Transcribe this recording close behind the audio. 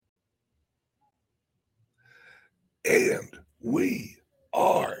And we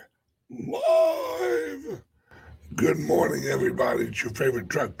are live. Good morning, everybody. It's your favorite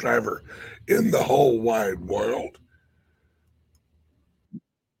truck driver in the whole wide world.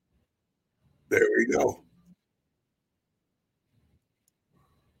 There we go.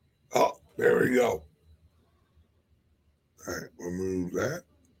 Oh, there we go. All right, we'll move that.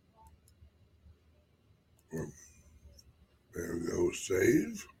 There we go.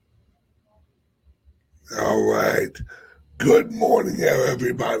 Save. All right. Good morning,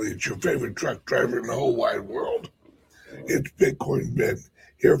 everybody. It's your favorite truck driver in the whole wide world. It's Bitcoin Ben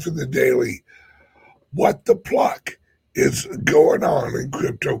here for the daily. What the pluck is going on in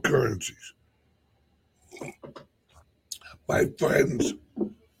cryptocurrencies? My friends,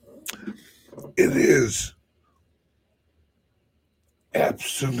 it is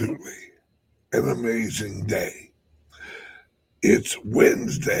absolutely an amazing day. It's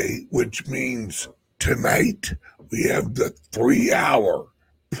Wednesday, which means tonight we have the 3 hour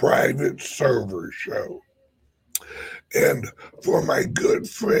private server show. And for my good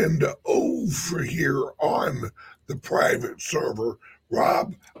friend over here on the private server,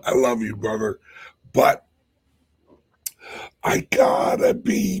 Rob, I love you, brother, but I gotta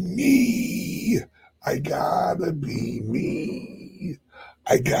be me. I gotta be me.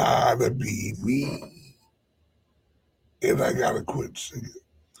 I gotta be me. And I gotta quit singing.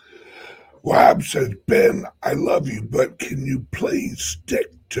 Rob says, Ben, I love you, but can you please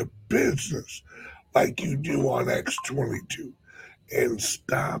stick to business like you do on X22 and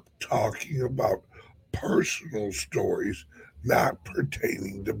stop talking about personal stories not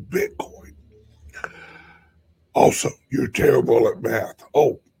pertaining to Bitcoin? Also, you're terrible at math.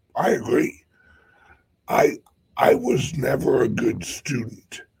 Oh, I agree. I I was never a good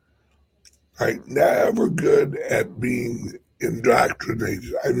student. Never good at being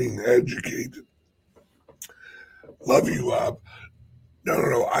indoctrinated. I mean, educated. Love you, Rob.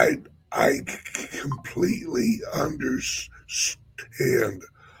 No. I completely understand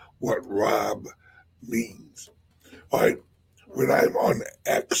what Rob means. All right, when I'm on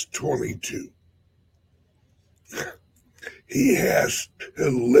X22, he has to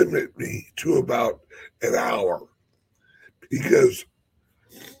limit me to about an hour because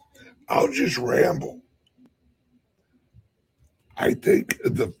I'll just ramble. I think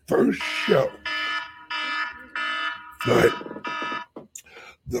the first show, right?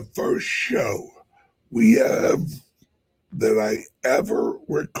 The first show we have that I ever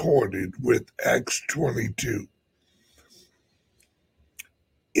recorded with X22,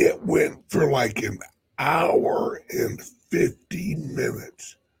 it went for like an hour and 50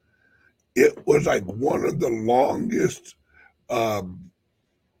 minutes. It was like one of the longest um,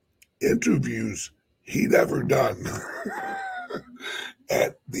 interviews he'd ever done.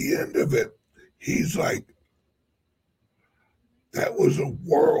 At the end of it, he's like, that was a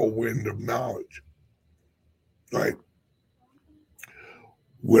whirlwind of knowledge. Right?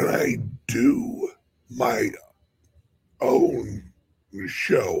 When I do my own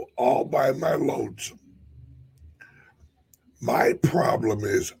show all by my lonesome, my problem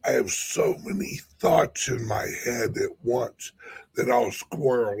is I have so many thoughts in my head at once that I'll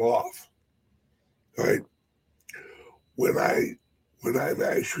squirrel off. Right? When I when I'm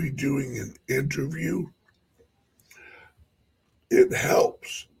actually doing an interview, it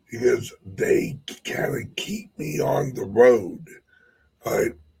helps because they kind of keep me on the road.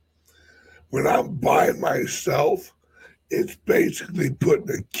 Right? When I'm by myself, it's basically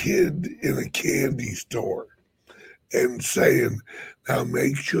putting a kid in a candy store and saying, now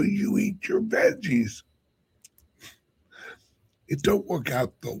make sure you eat your veggies. It don't work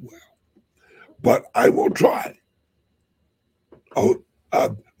out so well, but I will try. Oh,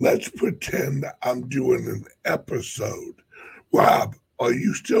 let's pretend I'm doing an episode. Rob, are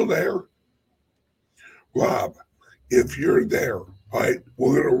you still there? Rob, if you're there, all right,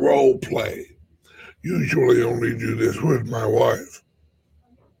 we're going to role play. Usually only do this with my wife.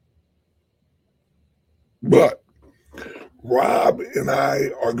 But Rob and I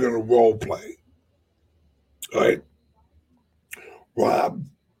are going to role play. All right. Rob,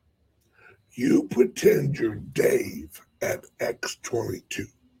 you pretend you're Dave at X22,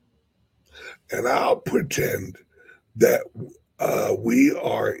 and I'll pretend that we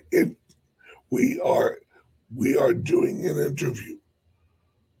are in we are doing an interview.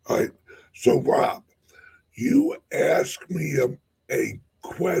 All right. So Rob, you ask me a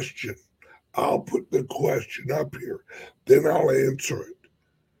question. I'll put the question up here. Then I'll answer it.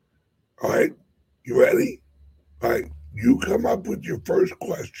 All right. You ready? All right. You come up with your first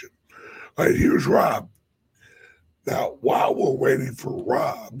question. All right. Here's Rob. Now, while we're waiting for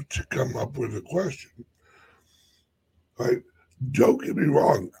Rob to come up with a question, right? Don't get me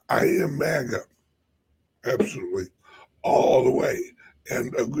wrong. I am MAGA. Absolutely. All the way.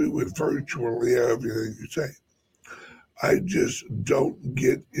 And agree with virtually everything you say. I just don't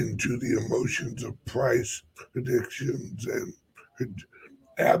get into the emotions of price predictions and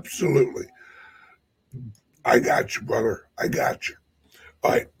absolutely. I got you, brother. I got you.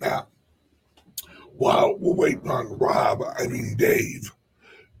 All right, now, while we're waiting on Dave,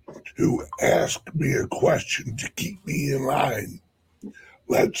 who asked me a question to keep me in line,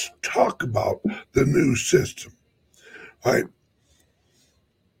 let's talk about the new system. All right,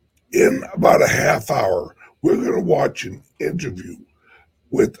 in about a half hour, we're going to watch an interview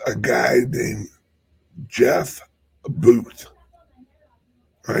with a guy named Jeff Booth.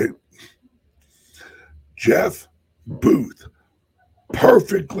 Right? Jeff Booth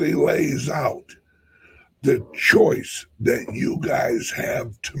perfectly lays out the choice that you guys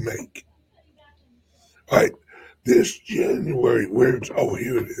have to make. Right? This January,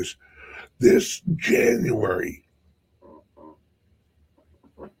 here it is. This January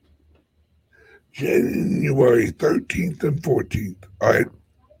 13th and 14th, all right,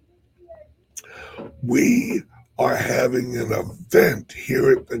 we are having an event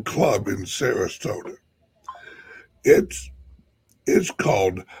here at the club in Sarasota. It's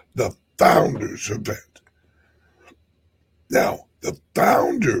called the Founders Event. Now, the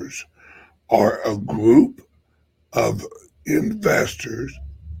Founders are a group of investors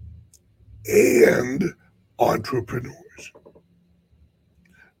and entrepreneurs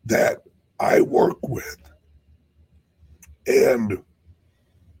that I work with, and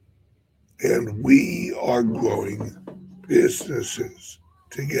we are growing businesses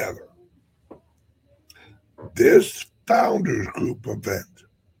together. This Founders Group event,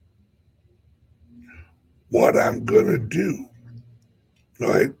 what I'm going to do,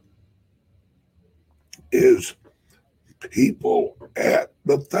 right, is people at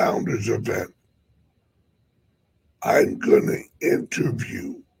the Founders event, I'm going to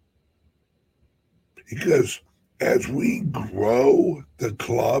interview, because as we grow the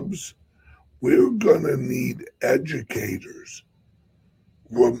clubs, we're going to need educators,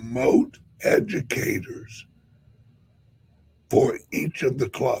 remote educators for each of the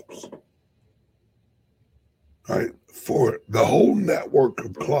clubs, right? For the whole network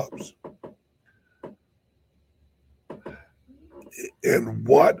of clubs. And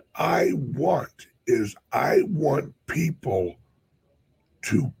what I want is I want people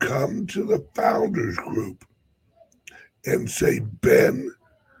to come to the Founders Group and say, Ben,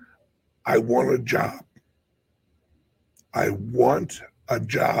 I want a job. I want a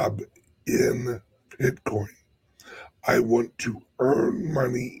job in Bitcoin. I want to earn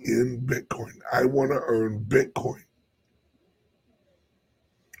money in Bitcoin. I want to earn Bitcoin.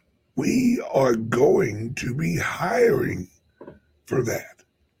 We are going to be hiring for that.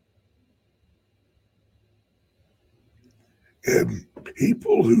 And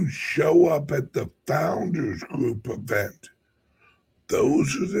people who show up at the Founders Group event,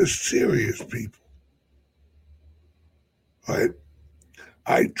 those are the serious people, right?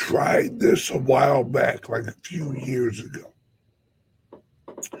 I tried this a while back, like a few years ago,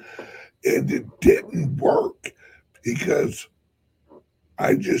 and it didn't work because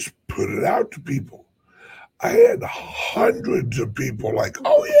I just put it out to people. I had hundreds of people like,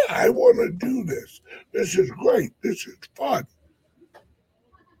 oh yeah, I want to do this. This is great. This is fun.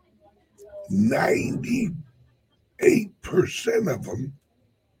 98% of them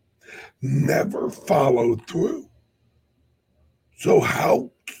never follow through. So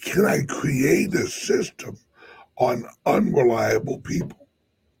how can I create a system on unreliable people?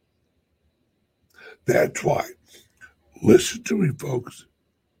 That's why, listen to me, folks.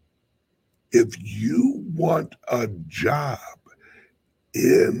 If you want a job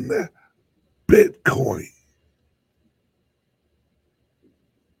in Bitcoin,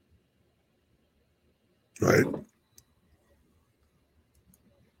 right?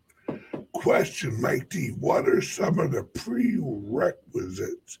 Question, Mike D, what are some of the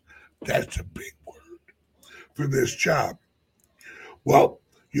prerequisites? That's a big word for this job. Well,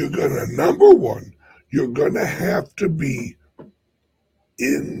 number one, you're going to have to be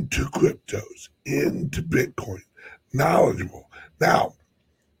into cryptos, into Bitcoin, knowledgeable. Now,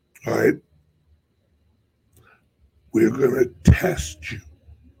 all right, we're going to test you.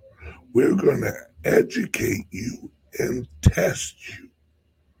 We're going to educate you and test you.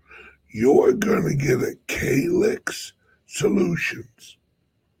 You're going to get a Calyx Solutions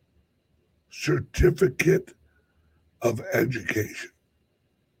certificate of education.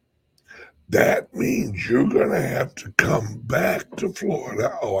 That means you're going to have to come back to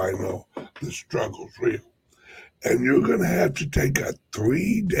Florida. Oh, I know the struggle's real. And you're going to have to take a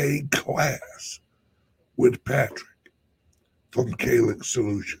 3-day class with Patrick from Calyx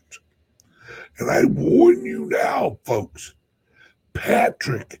Solutions. And I warn you now, folks,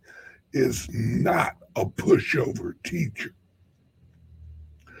 Patrick is not a pushover teacher.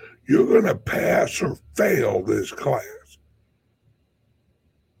 You're going to pass or fail this class.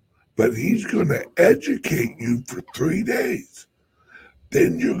 But he's going to educate you for 3 days.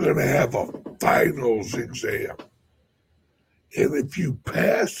 Then you're going to have a finals exam. And if you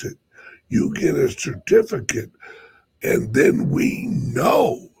pass it, you get a certificate. And then we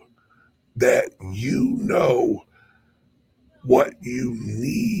know that you know what you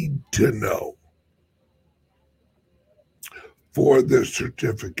need to know for the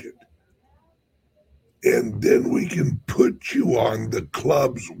certificate. And then we can put you on the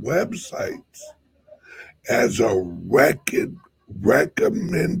club's websites as a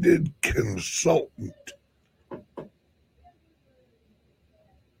recommended consultant.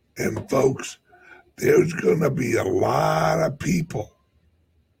 And folks, there's going to be a lot of people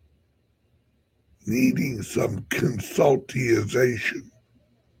needing some consultization.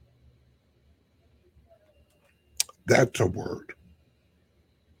 That's a word.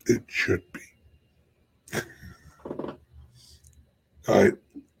 It should be. All right.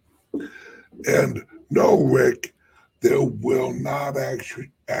 And no, Rick, there will not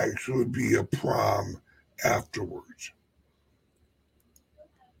actually be a prom afterwards.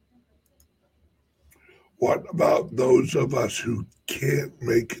 What about those of us who can't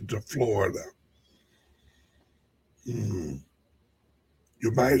make it to Florida? You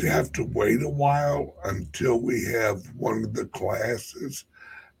might have to wait a while until we have one of the classes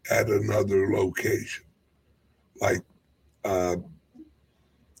at another location, like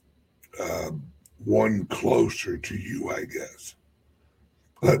one closer to you, I guess.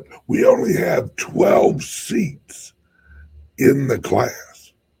 But we only have 12 seats in the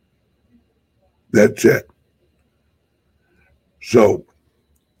class. That's it. So,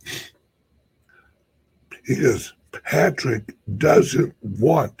 because Patrick doesn't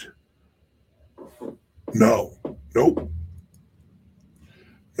want, nope,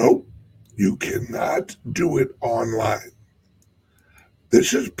 you cannot do it online.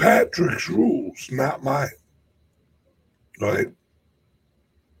 This is Patrick's rules, not mine. Right?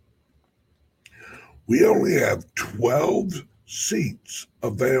 We only have 12 seats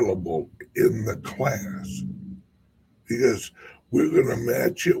available in the class because we're going to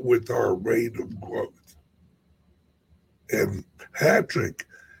match it with our rate of growth. And Patrick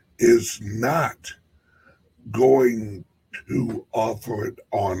is not going to offer it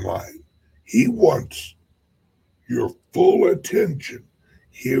online. He wants your full attention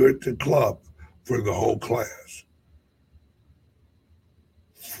here at the club for the whole class.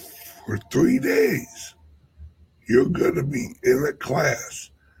 For 3 days, you're going to be in a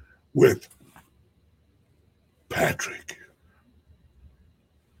class with Patrick.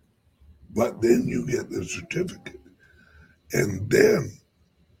 But then you get the certificate. And then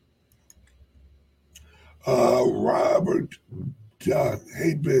Robert John,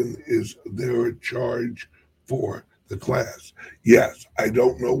 hey Ben, is there a charge for the class? Yes, I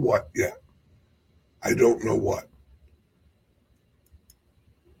don't know what yet. I don't know what.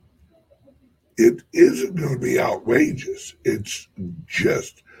 It isn't going to be outrageous. It's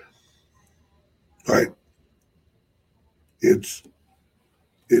just, right? It's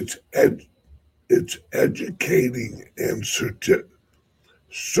educating and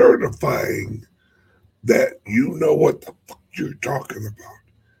certifying that you know what the fuck you're talking about.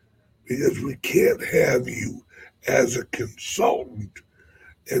 Because we can't have you as a consultant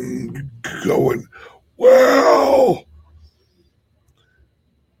and going, well,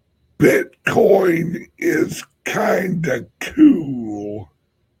 Bitcoin is kind of cool.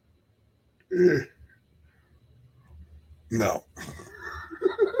 No.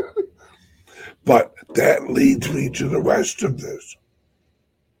 But that leads me to the rest of this.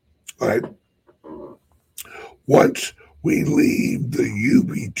 Right? Once we leave the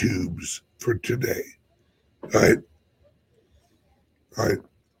UbiTubes for today, right?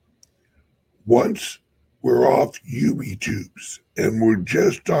 Once we're off UbiTubes and we're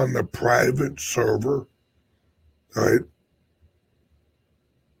just on the private server, right?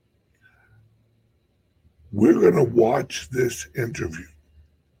 We're going to watch this interview.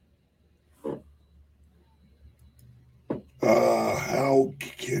 How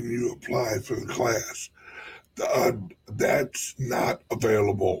can you apply for the class? That's not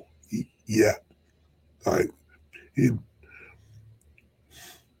available yet. Right?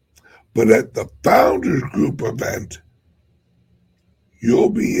 But at the Founders Group event, you'll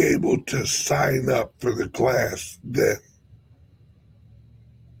be able to sign up for the class then.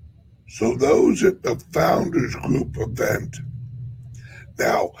 So those at the Founders Group event,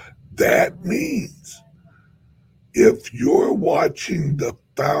 now that means if you're watching the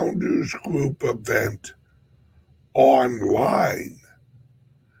Founders Group event online,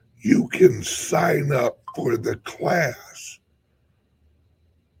 you can sign up for the class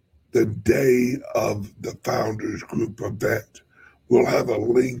the day of the Founders Group event. We'll have a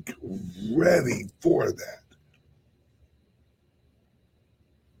link ready for that.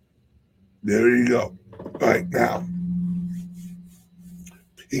 There you go. Right now,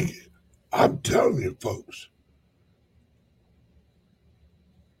 I'm telling you, folks,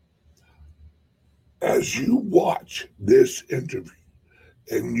 as you watch this interview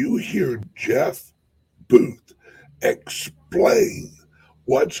and you hear Jeff Booth explain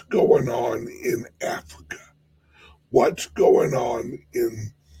what's going on in Africa, what's going on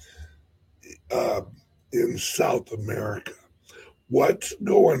in South America, what's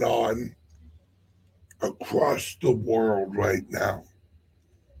going on across the world right now,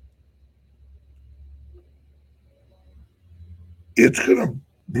 it's going to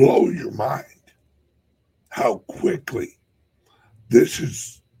blow your mind how quickly this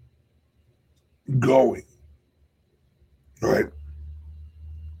is going, right?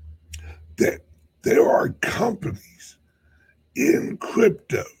 That there are companies in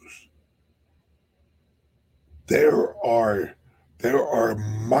cryptos. There are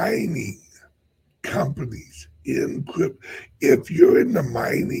mining companies in crypto. If you're in the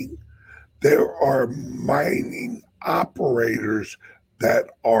mining, there are mining operators that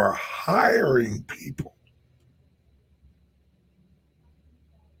are hiring people.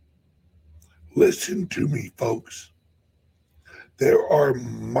 Listen to me, folks. There are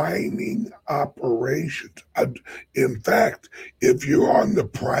mining operations. In fact, if you're on the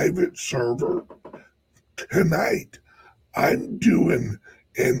private server tonight, I'm doing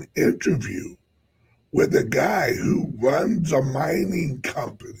an interview with a guy who runs a mining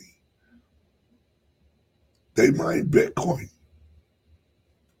company. They mine Bitcoin.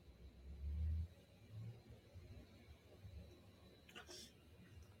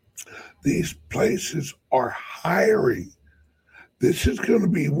 These places are hiring. This is going to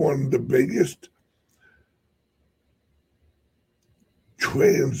be one of the biggest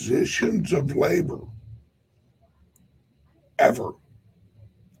transitions of labor ever,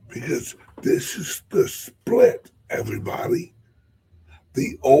 because this is the split, everybody.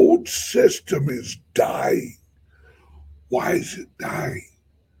 The old system is dying. Why is it dying?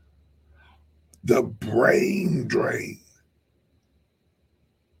 The brain drain.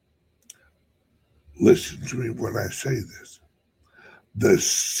 Listen to me when I say this. The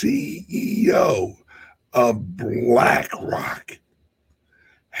CEO of BlackRock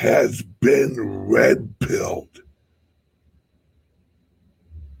has been red pilled.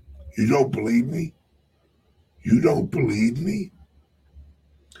 You don't believe me? You don't believe me?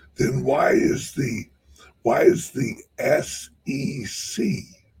 Then why is the SEC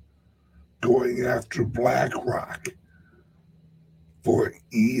going after BlackRock for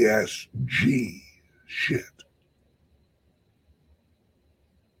ESG shit?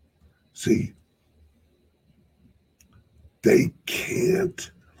 See, they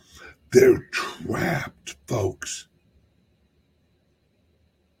can't. They're trapped, folks.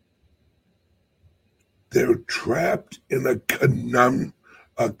 They're trapped in a conundrum.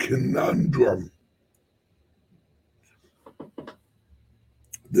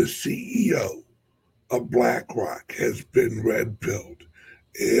 The CEO of BlackRock has been red-pilled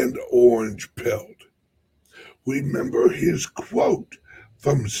and orange-pilled. Remember his quote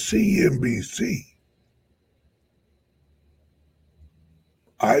from CNBC.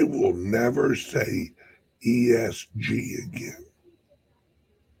 I will never say ESG again.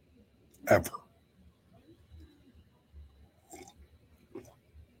 Ever.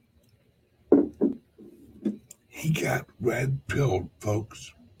 He got red-pilled,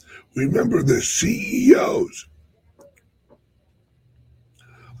 folks. Remember the CEOs.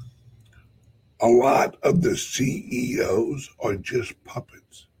 A lot of the CEOs are just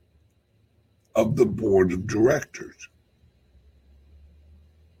puppets of the board of directors.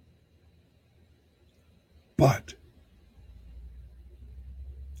 But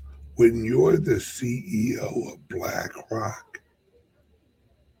when you're the CEO of BlackRock,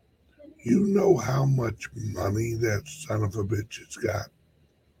 you know how much money that son of a bitch has got.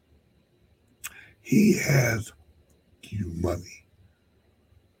 He has you money.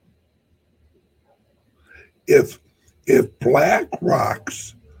 If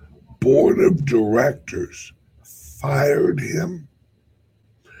BlackRock's board of directors fired him,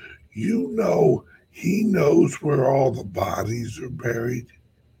 You know, he knows where all the bodies are buried.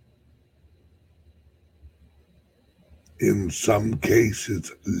 In some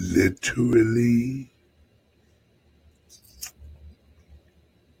cases, literally.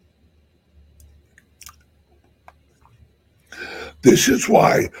 This is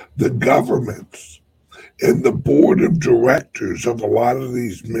why the governments and the board of directors of a lot of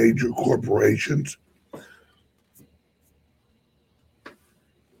these major corporations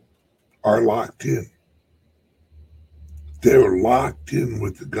are locked in. They're locked in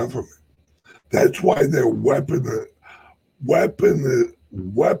with the government. That's why they're weaponizing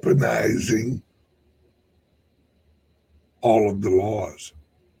all of the laws.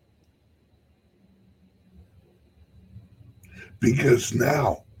 Because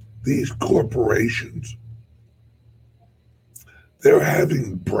now these corporations, they're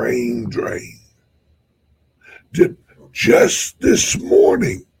having brain drain. Just this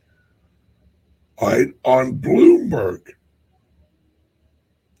morning, on Bloomberg,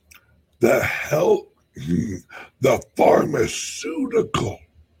 the pharmaceutical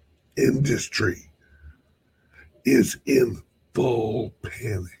industry is in full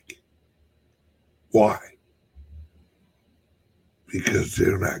panic. Why? Because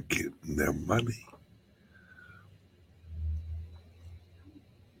they're not getting their money.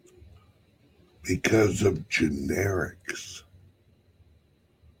 Because of generics.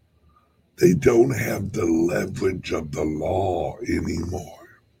 They don't have the leverage of the law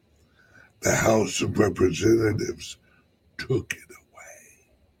anymore. The House of Representatives took it away.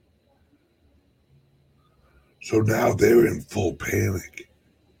 So now they're in full panic.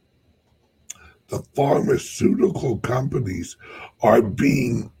 The pharmaceutical companies are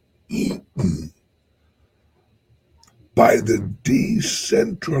being eaten by the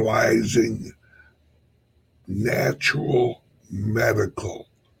decentralizing natural medical,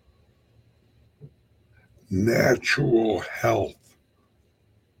 natural health.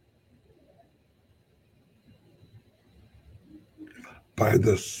 By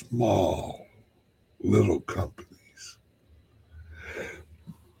the small little companies.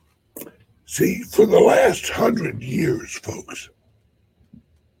 See, for the last 100 years, folks,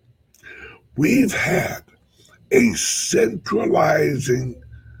 we've had a centralizing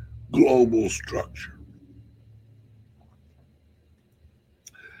global structure.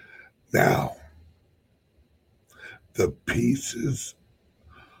 Now, the pieces,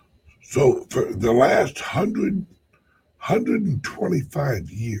 so for the last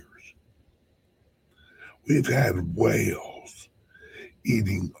 125 years, we've had whales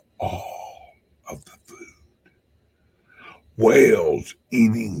eating all of the food. Whales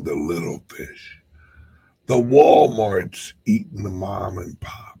eating the little fish. The Walmarts eating the mom and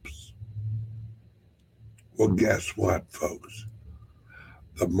pops. Well, guess what, folks?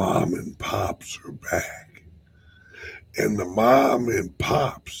 The mom and pops are back. And the mom and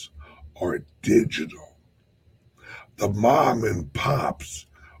pops are digital. The mom and pops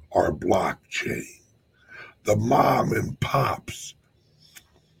are blockchain. The mom and pops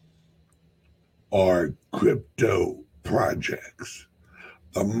are crypto projects.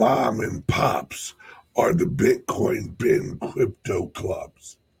 The mom and pops are the Bitcoin bin crypto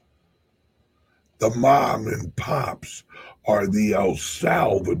clubs. The mom and pops are the El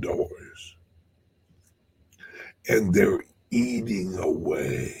Salvadors. And they're eating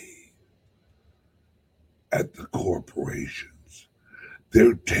away at the corporations.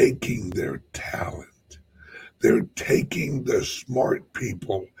 They're taking their talent. They're taking the smart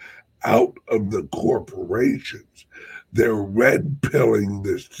people out of the corporations. They're red pilling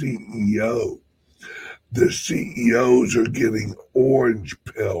the CEO. The CEOs are getting orange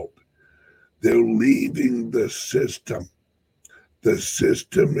pilled. They're leaving the system. The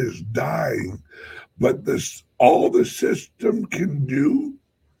system is dying, but all the system can do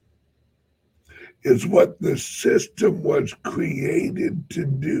is what the system was created to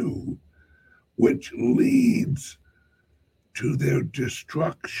do, which leads to their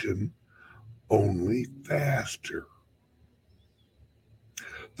destruction only faster.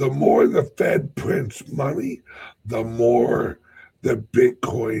 The more the Fed prints money, the more the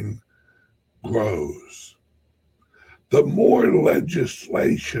Bitcoin grows. The more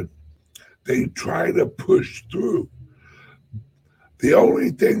legislation they try to push through, the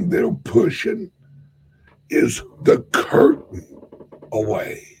only thing they're pushing is the curtain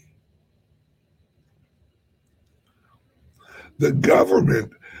away. The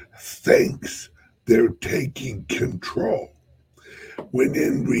government thinks they're taking control, when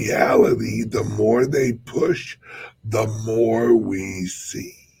in reality, the more they push, the more we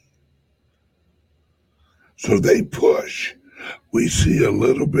see. So they push we see a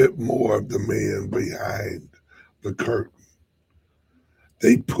little bit more of the man behind the curtain.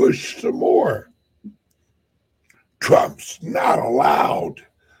 They push some more. Trump's not allowed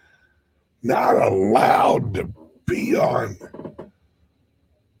to be on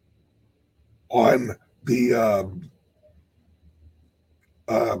the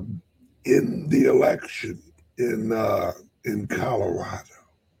in the election in Colorado.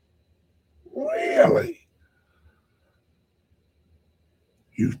 Really?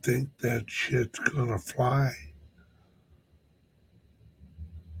 You think that shit's gonna fly?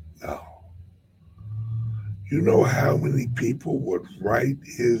 No. You know how many people would write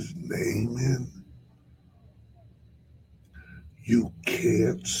his name in? You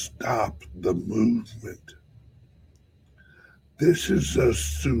can't stop the movement. This is a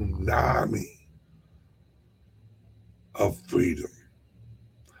tsunami of freedom.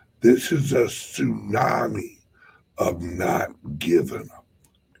 This is a tsunami of not giving up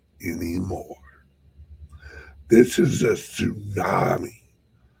anymore. This is a tsunami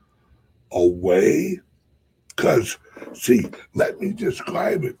away. Because, see, let me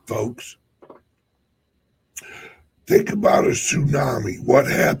describe it, folks. Think about a tsunami. What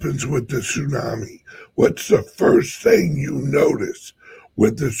happens with the tsunami? What's the first thing you notice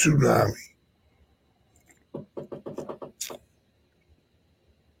with the tsunami?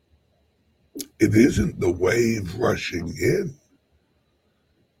 It isn't the wave rushing in.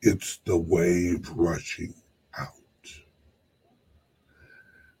 It's the wave rushing out.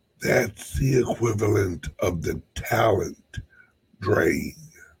 That's the equivalent of the talent drain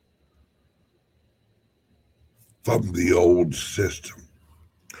from the old system.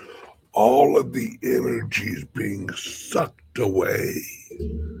 All of the energy is being sucked away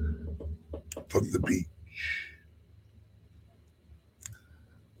from the beach.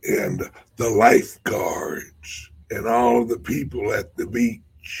 And the lifeguards and all of the people at the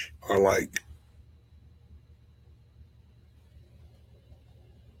beach are like,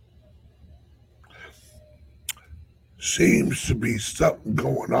 seems to be something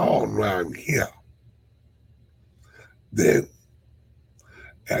going on around here. Then,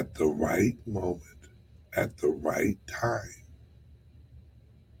 at the right moment, at the right time,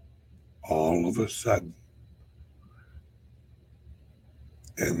 all of a sudden,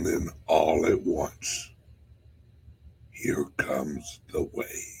 and then all at once, here comes the wave.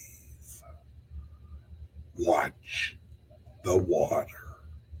 Watch the water.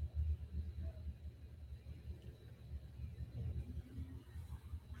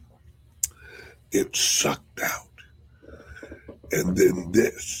 It's sucked out. And then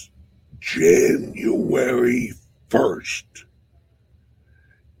this, January 1st,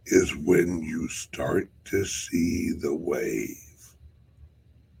 is when you start to see the wave.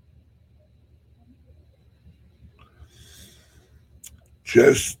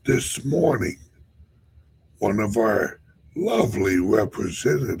 Just this morning, one of our lovely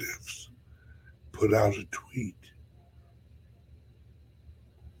representatives put out a tweet.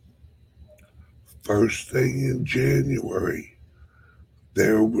 First thing in January,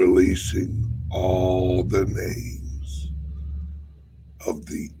 they're releasing all the names of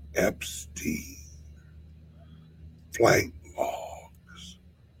the Epstein flight logs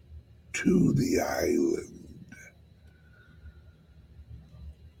to the island.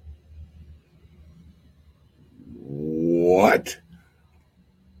 What?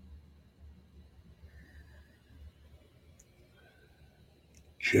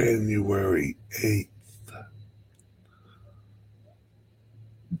 January 8th,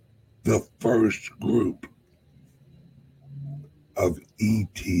 the first group of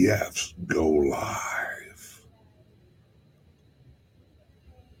ETFs go live.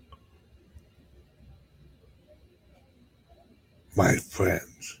 My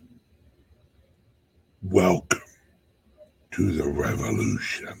friends, welcome to the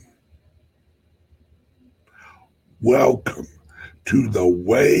revolution. Welcome to the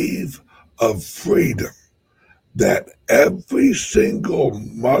wave of freedom that every single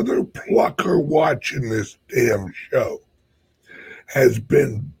mother plucker watching this damn show has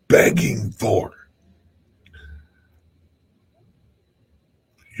been begging for.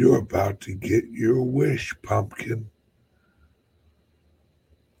 You're about to get your wish, pumpkin.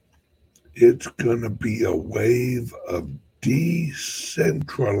 It's going to be a wave of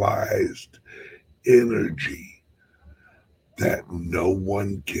decentralized energy that no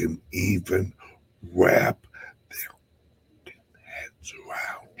one can even wrap their heads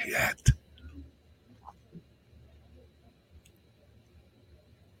around yet.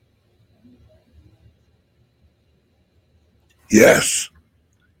 Yes,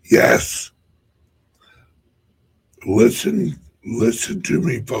 yes. Listen to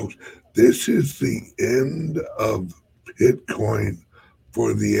me, folks. This is the end of Bitcoin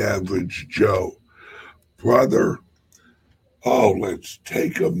for the average Joe. Brother, let's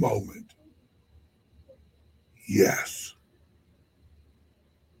take a moment. Yes.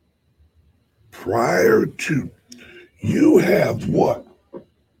 Prior to, you have what?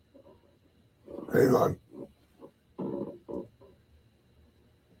 Hang on.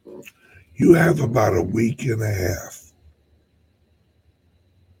 You have about a week and a half.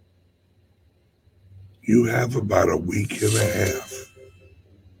 You have about a week and a half.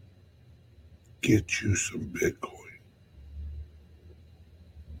 Get you some Bitcoin.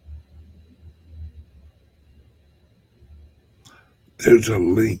 There's a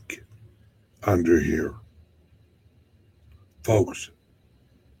link under here. Folks,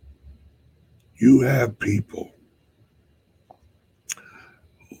 you have people.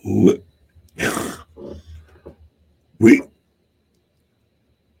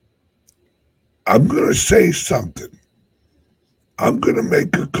 I'm going to say something. I'm going to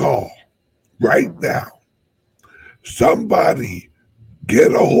make a call right now. Somebody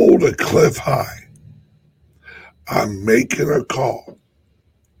get a hold of Cliff High. I'm making a call.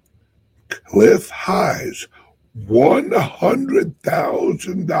 Cliff High's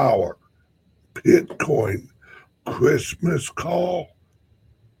 $100,000 Bitcoin Christmas call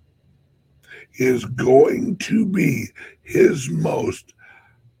is going to be his most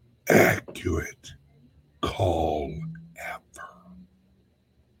accurate call ever.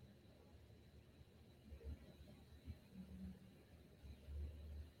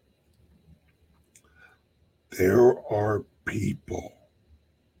 There are people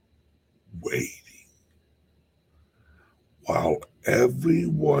waiting while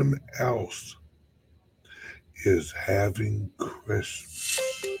everyone else is having Christmas,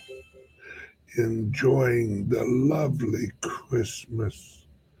 enjoying the lovely Christmas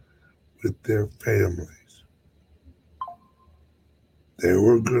with their families. There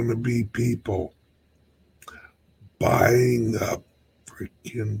were going to be people buying up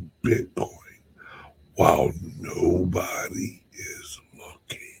freaking Bitcoin while nobody is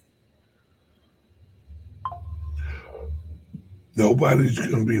looking. Nobody's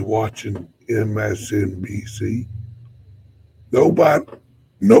going to be watching MSNBC.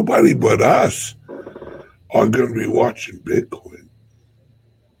 Nobody but us are going to be watching Bitcoin.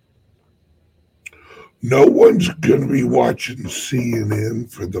 No one's going to be watching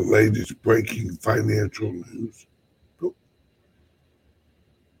CNN for the latest breaking financial news. Nope.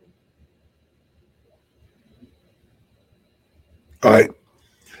 All right.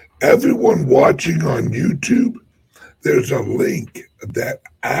 Everyone watching on YouTube, there's a link that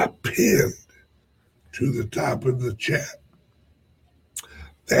I pinned to the top of the chat.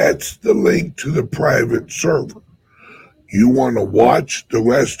 That's the link to the private server. You want to watch the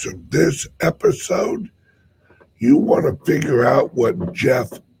rest of this episode? You want to figure out what Jeff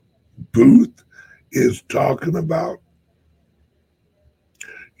Booth is talking about?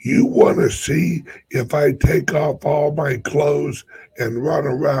 You want to see if I take off all my clothes and run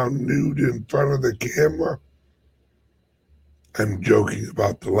around nude in front of the camera? I'm joking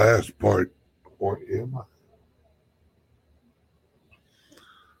about the last part, or am I?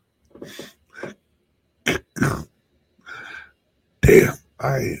 Damn,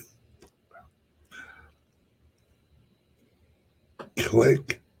 I am.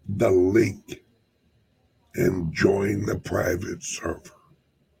 Click the link and join the private server.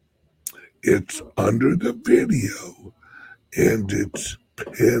 It's under the video and it's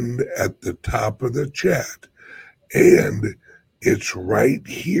pinned at the top of the chat. And it's right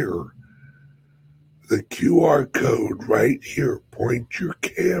here. The QR code right here. Point your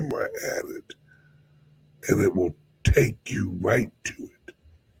camera at it and it will take you right to it.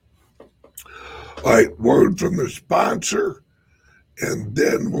 All right, word from the sponsor, and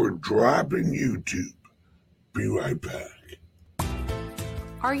then we're dropping YouTube. Be right back.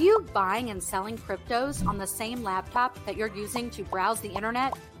 Are you buying and selling cryptos on the same laptop that you're using to browse the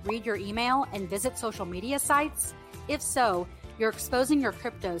internet, read your email, and visit social media sites? If so, you're exposing your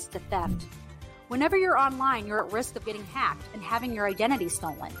cryptos to theft. Whenever you're online, you're at risk of getting hacked and having your identity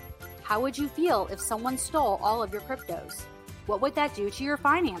stolen. How would you feel if someone stole all of your cryptos? What would that do to your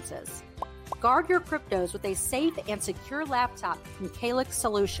finances? Guard your cryptos with a safe and secure laptop from Calyx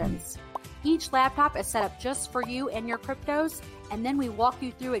Solutions. Each laptop is set up just for you and your cryptos, and then we walk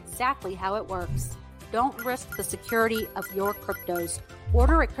you through exactly how it works. Don't risk the security of your cryptos.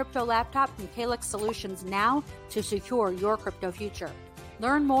 Order a crypto laptop from Calyx Solutions now to secure your crypto future.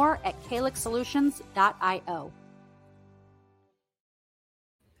 Learn more at calyxsolutions.io.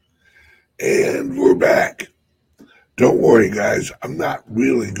 And we're back. Don't worry, guys. I'm not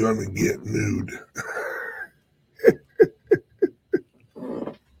really going to get nude.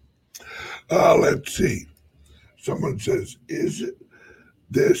 Let's see. Someone says,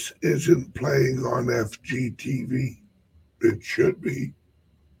 this isn't playing on FGTV? It should be.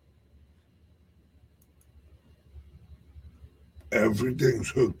 Everything's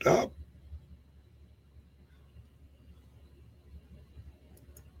hooked up.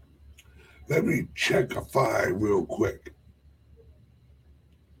 Let me check a file real quick.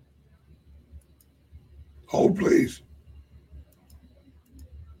 Hold, please.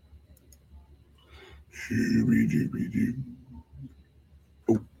 Shooby-dooby-doo.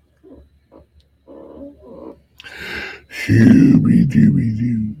 Oh.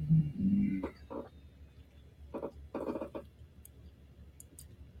 Shooby-dooby-doo.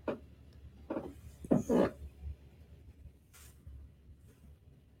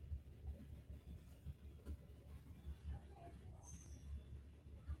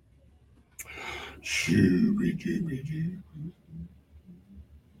 Shooby-dooby-doo.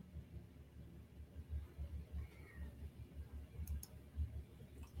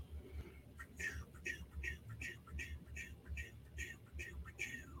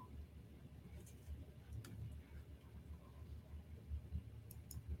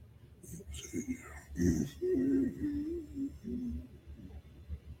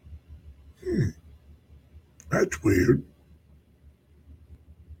 That's weird.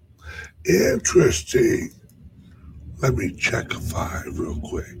 Interesting. Let me check a file real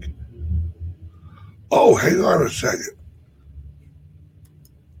quick. Oh, hang on a second.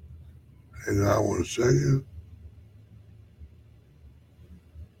 Hang on 1 second.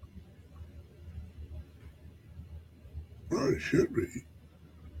 Oh, it should be.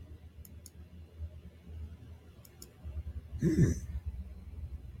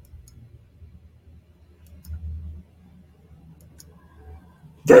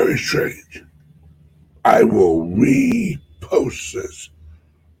 Very strange. I will repost this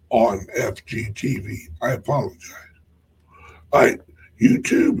on FGTV. I apologize. All right,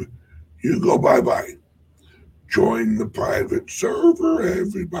 YouTube, you go bye-bye. Join the private server,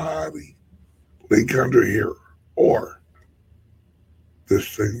 everybody. Link under here or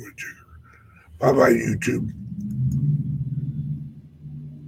this thing with you. Bye-bye, YouTube.